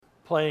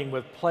playing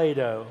with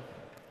Play-Doh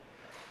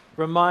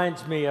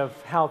reminds me of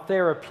how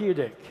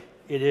therapeutic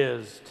it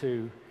is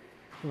to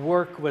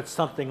work with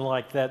something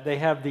like that. They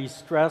have these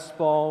stress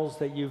balls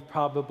that you've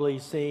probably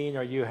seen,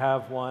 or you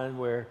have one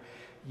where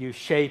you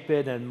shape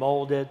it and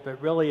mold it,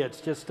 but really it's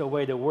just a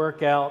way to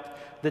work out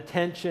the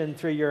tension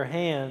through your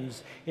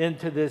hands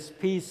into this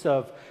piece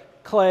of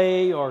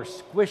clay or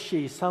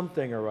squishy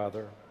something or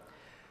other.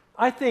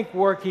 I think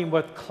working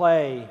with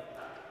clay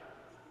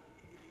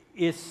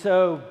is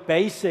so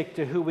basic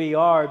to who we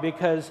are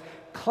because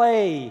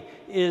clay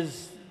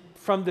is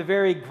from the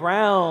very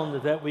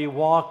ground that we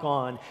walk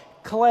on.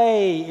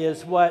 Clay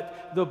is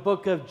what the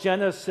book of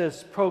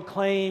Genesis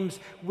proclaims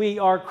we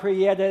are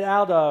created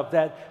out of,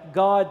 that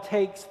God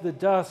takes the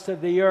dust of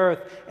the earth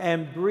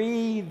and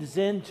breathes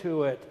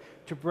into it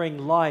to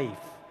bring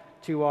life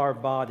to our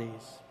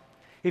bodies.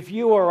 If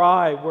you or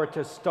I were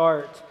to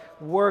start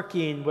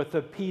working with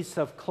a piece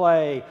of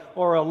clay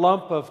or a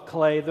lump of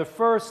clay, the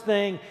first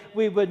thing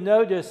we would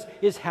notice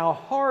is how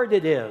hard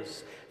it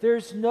is.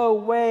 There's no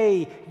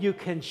way you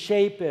can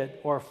shape it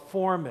or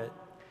form it,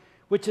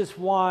 which is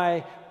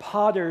why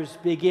potters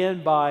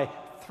begin by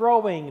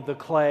throwing the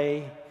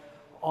clay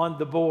on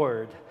the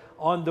board,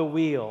 on the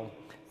wheel,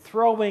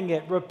 throwing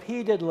it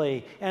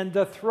repeatedly, and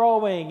the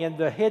throwing and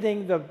the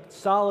hitting the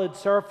solid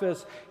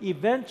surface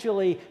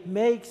eventually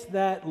makes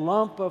that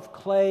lump of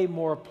clay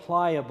more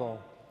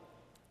pliable,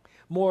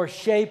 more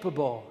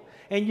shapeable,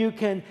 and you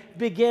can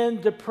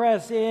begin to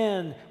press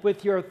in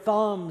with your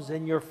thumbs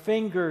and your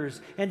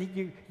fingers,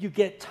 and you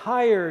get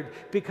tired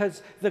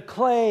because the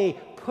clay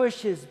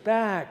pushes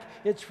back.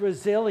 It's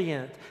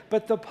resilient,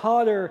 but the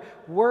potter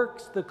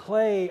works the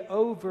clay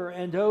over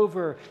and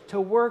over to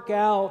work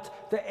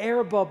out the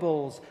air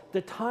bubbles,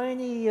 the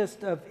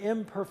tiniest of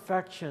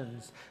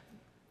imperfections,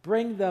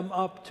 bring them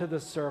up to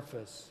the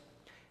surface.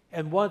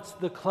 And once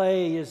the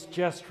clay is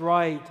just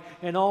right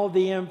and all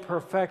the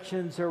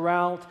imperfections are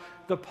out,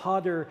 the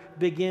potter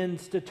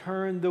begins to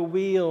turn the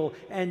wheel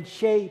and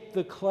shape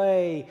the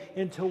clay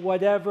into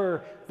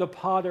whatever the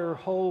potter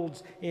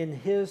holds in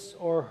his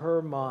or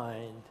her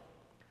mind.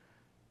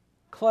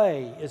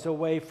 Clay is a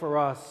way for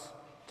us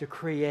to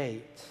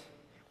create.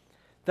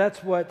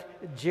 That's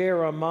what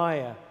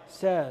Jeremiah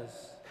says.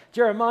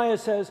 Jeremiah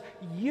says,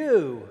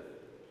 you,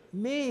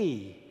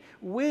 me,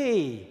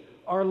 we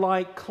are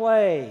like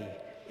clay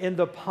in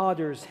the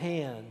potter's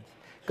hand.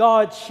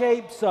 God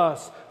shapes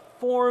us,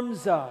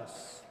 forms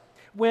us.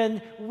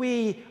 When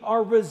we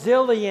are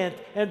resilient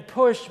and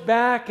push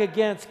back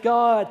against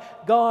God,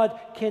 God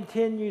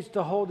continues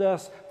to hold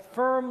us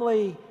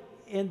firmly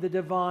in the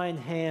divine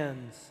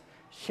hands,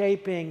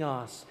 shaping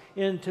us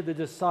into the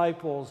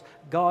disciples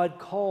God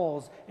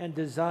calls and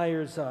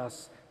desires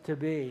us to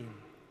be.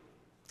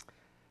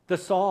 The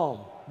Psalm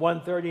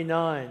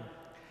 139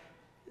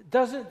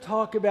 doesn't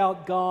talk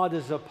about God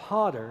as a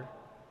potter,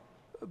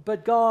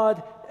 but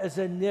God as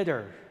a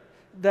knitter,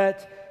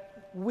 that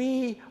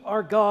we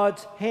are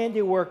God's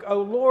handiwork.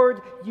 O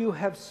Lord, you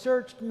have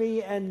searched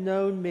me and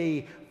known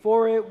me,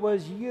 for it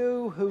was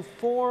you who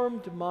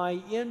formed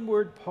my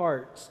inward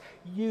parts.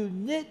 You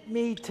knit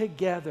me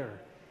together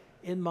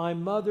in my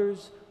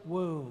mother's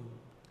womb.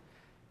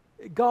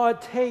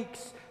 God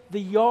takes the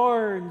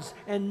yarns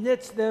and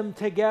knits them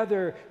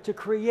together to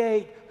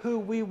create who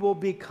we will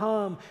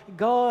become.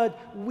 God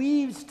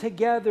weaves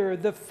together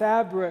the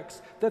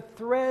fabrics, the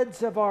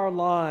threads of our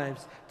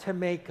lives to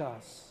make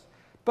us.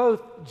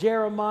 Both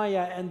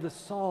Jeremiah and the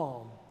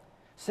Psalm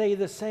say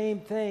the same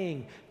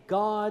thing.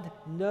 God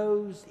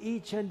knows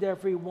each and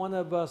every one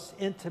of us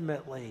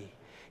intimately.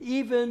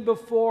 Even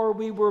before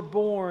we were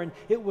born,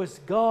 it was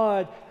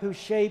God who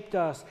shaped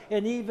us.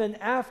 And even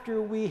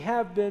after we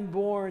have been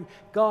born,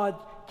 God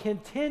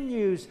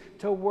continues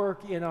to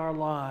work in our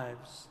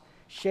lives,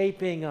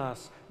 shaping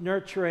us,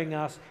 nurturing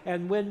us.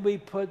 And when we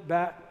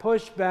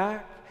push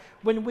back,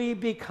 when we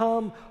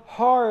become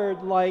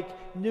hard like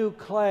new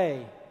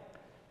clay,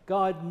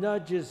 God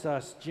nudges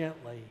us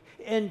gently,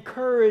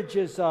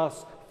 encourages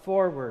us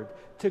forward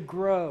to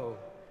grow,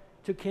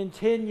 to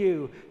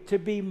continue to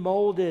be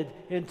molded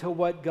into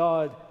what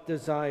God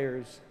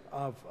desires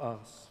of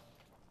us.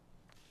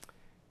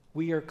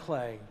 We are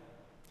clay.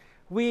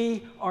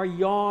 We are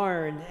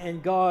yarn,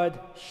 and God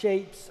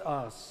shapes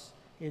us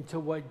into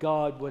what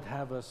God would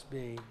have us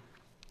be.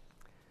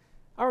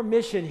 Our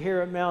mission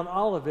here at Mount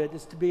Olivet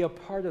is to be a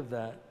part of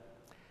that,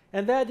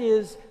 and that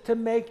is to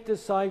make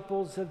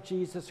disciples of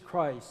Jesus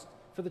Christ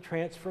for the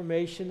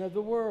transformation of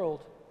the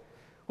world,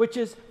 which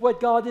is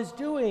what God is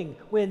doing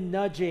when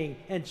nudging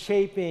and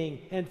shaping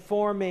and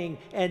forming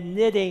and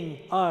knitting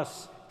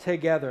us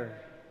together.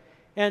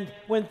 And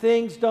when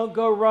things don't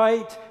go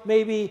right,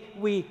 maybe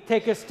we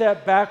take a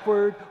step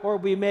backward or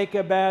we make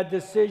a bad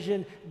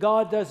decision,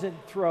 God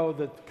doesn't throw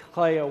the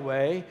clay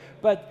away,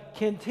 but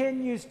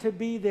continues to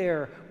be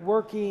there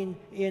working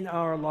in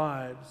our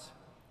lives.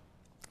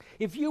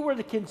 If you were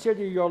to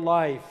consider your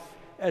life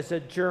as a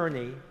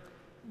journey,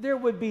 there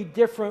would be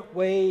different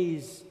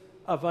ways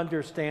of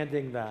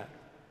understanding that.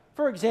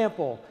 For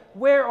example,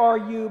 where are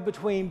you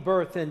between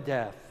birth and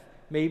death?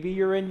 Maybe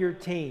you're in your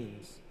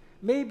teens.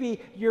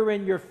 Maybe you're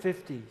in your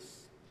 50s.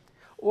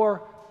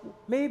 Or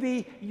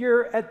maybe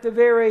you're at the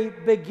very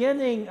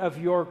beginning of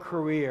your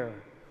career,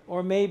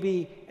 or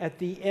maybe at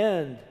the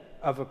end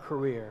of a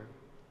career.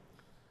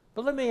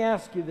 But let me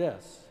ask you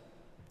this.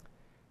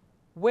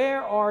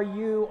 Where are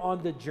you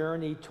on the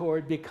journey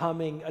toward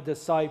becoming a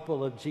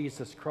disciple of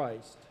Jesus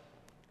Christ?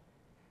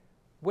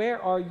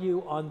 Where are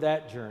you on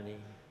that journey?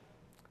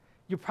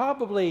 You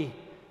probably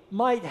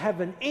might have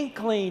an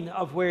inkling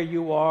of where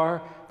you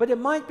are, but it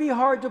might be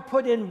hard to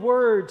put in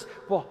words.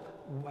 Well,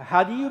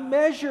 how do you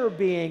measure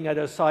being a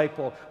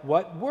disciple?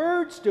 What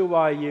words do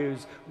I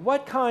use?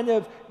 What kind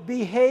of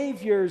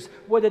behaviors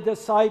would a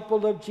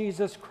disciple of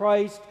Jesus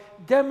Christ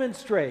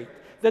demonstrate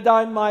that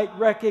I might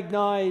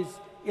recognize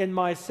in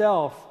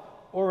myself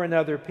or in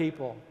other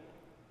people?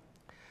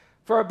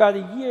 For about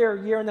a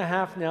year and a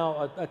half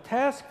now, a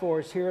task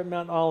force here at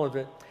Mount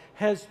Olivet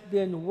has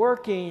been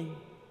working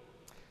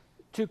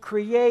to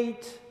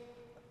create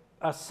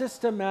a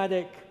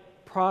systematic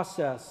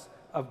process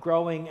of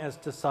growing as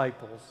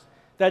disciples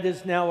that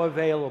is now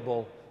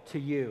available to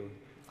you.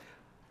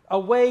 A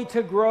way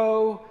to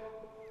grow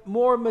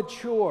more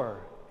mature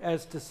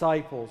as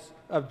disciples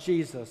of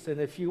Jesus.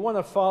 And if you want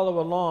to follow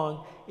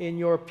along, in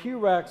your pew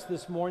racks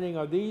this morning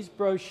are these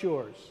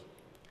brochures,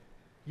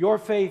 Your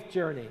Faith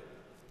Journey.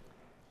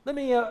 Let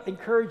me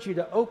encourage you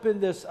to open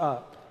this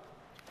up.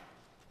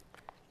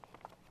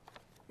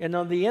 And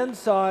on the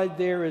inside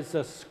there is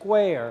a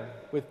square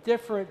with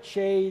different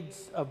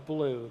shades of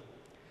blue.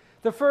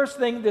 The first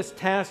thing this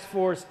task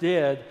force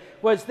did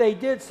was they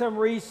did some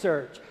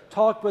research,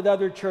 talked with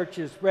other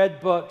churches,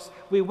 read books.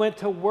 We went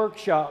to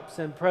workshops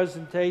and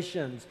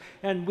presentations,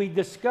 and we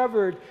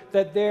discovered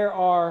that there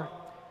are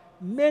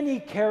many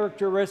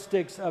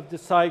characteristics of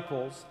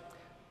disciples.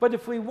 But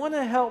if we want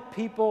to help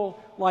people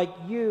like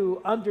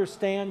you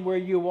understand where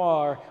you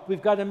are,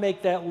 we've got to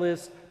make that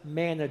list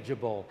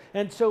manageable.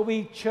 And so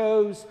we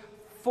chose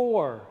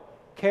 4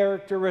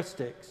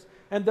 characteristics.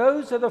 And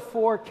those are the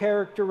 4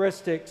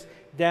 characteristics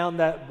down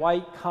that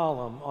white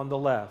column on the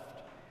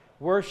left.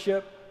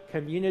 Worship,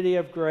 community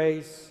of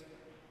grace,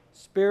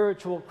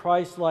 spiritual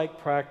Christ-like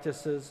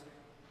practices,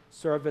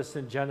 service,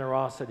 and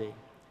generosity.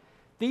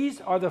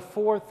 These are the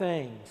 4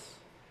 things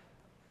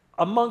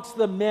amongst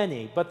the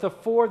many, but the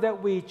 4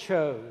 that we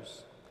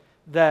chose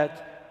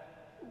that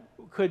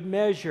could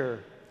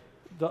measure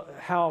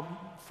how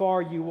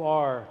far you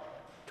are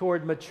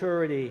toward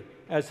maturity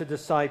as a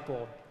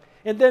disciple.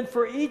 And then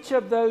for each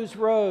of those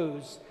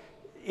rows,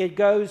 it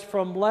goes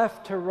from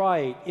left to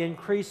right,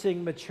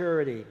 increasing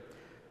maturity.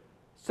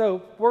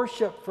 So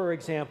worship, for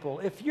example,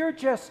 if you're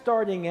just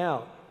starting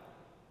out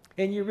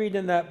and you read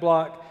in that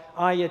block,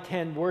 I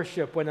attend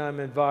worship when I'm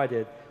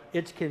invited,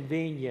 it's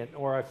convenient,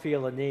 or I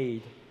feel a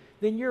need,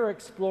 then you're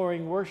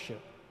exploring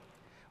worship.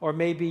 Or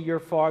maybe you're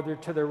farther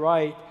to the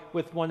right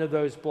with one of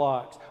those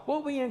blocks.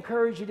 What we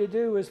encourage you to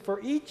do is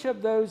for each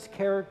of those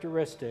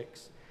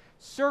characteristics,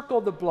 circle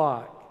the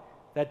block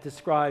that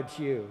describes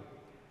you.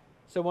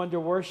 So under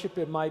worship,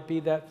 it might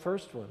be that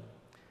first one.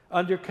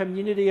 Under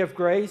community of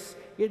grace,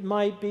 it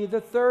might be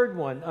the third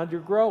one, under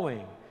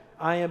growing.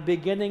 I am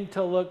beginning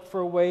to look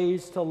for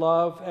ways to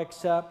love,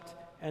 accept,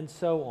 and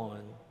so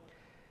on.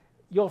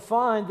 You'll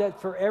find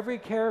that for every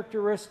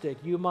characteristic,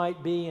 you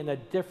might be in a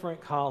different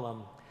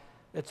column.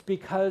 It's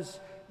because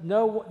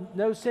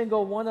no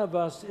single one of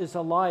us is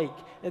alike,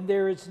 and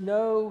there is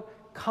no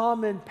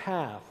common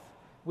path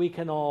we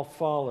can all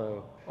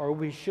follow, or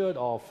we should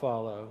all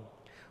follow.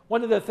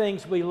 One of the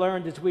things we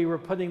learned as we were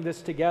putting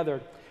this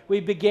together, we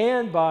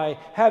began by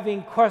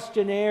having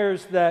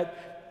questionnaires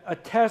that a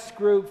test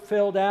group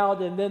filled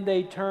out and then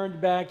they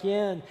turned back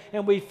in,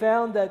 and we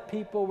found that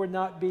people were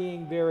not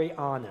being very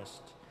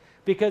honest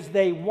because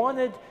they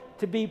wanted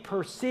to be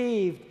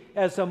perceived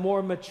as a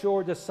more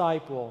mature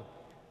disciple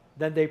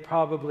than they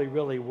probably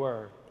really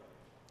were.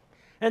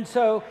 And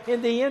so,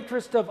 in the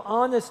interest of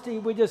honesty,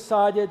 we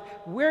decided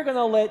we're going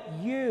to let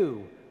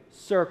you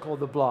circle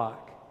the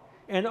block,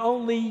 and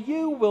only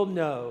you will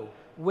know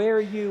where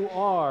you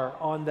are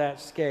on that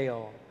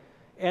scale.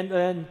 And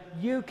then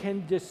you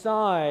can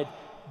decide,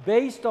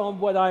 based on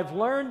what I've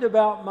learned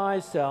about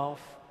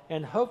myself,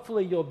 and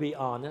hopefully you'll be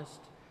honest,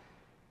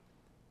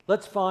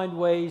 let's find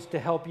ways to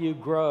help you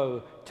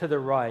grow to the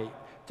right,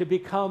 to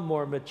become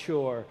more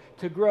mature,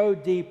 to grow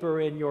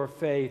deeper in your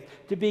faith,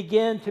 to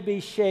begin to be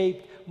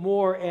shaped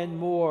more and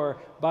more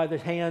by the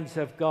hands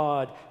of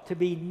God, to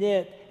be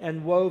knit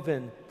and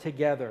woven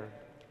together.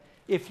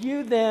 If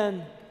you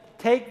then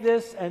take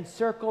this and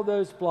circle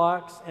those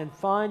blocks and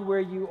find where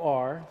you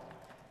are,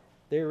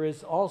 there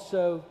is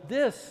also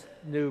this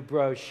new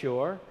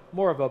brochure,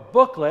 more of a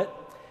booklet,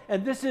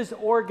 and this is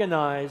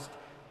organized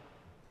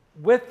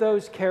with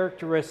those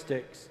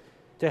characteristics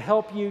to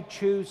help you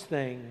choose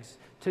things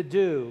to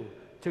do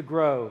to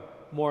grow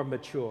more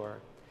mature.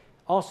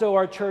 Also,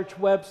 our church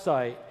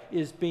website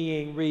is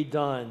being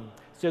redone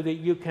so that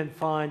you can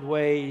find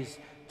ways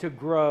to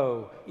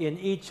grow in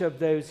each of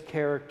those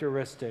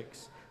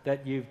characteristics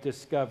that you've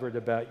discovered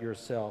about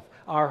yourself.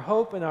 Our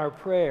hope and our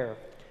prayer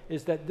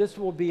is that this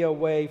will be a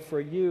way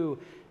for you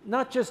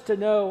not just to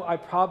know I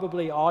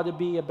probably ought to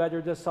be a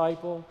better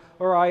disciple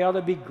or I ought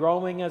to be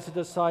growing as a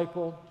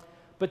disciple,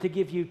 but to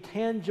give you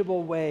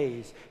tangible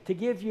ways, to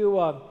give you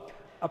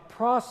a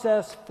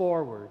process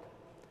forward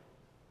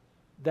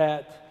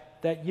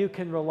that you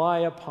can rely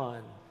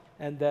upon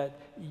and that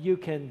you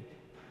can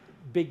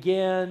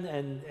begin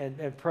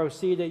and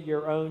proceed at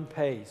your own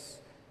pace.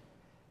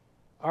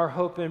 Our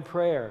hope and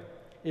prayer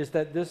is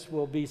that this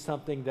will be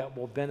something that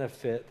will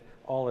benefit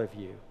all of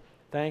you.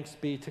 Thanks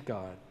be to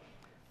God.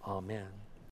 Amen.